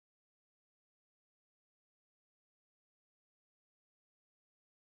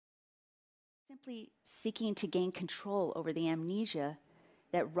Simply seeking to gain control over the amnesia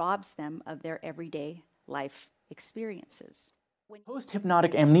that robs them of their everyday life experiences.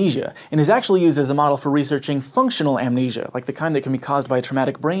 Post-hypnotic amnesia, and is actually used as a model for researching functional amnesia, like the kind that can be caused by a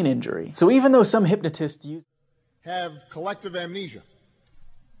traumatic brain injury. So even though some hypnotists have collective amnesia,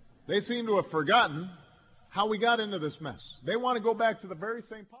 they seem to have forgotten how we got into this mess. They want to go back to the very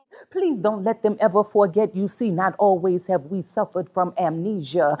same point. Please don't let them ever forget. You see, not always have we suffered from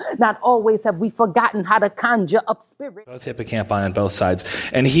amnesia. Not always have we forgotten how to conjure up spirits. Both hippocampi on both sides.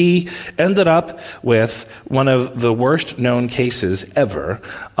 And he ended up with one of the worst known cases ever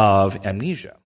of amnesia.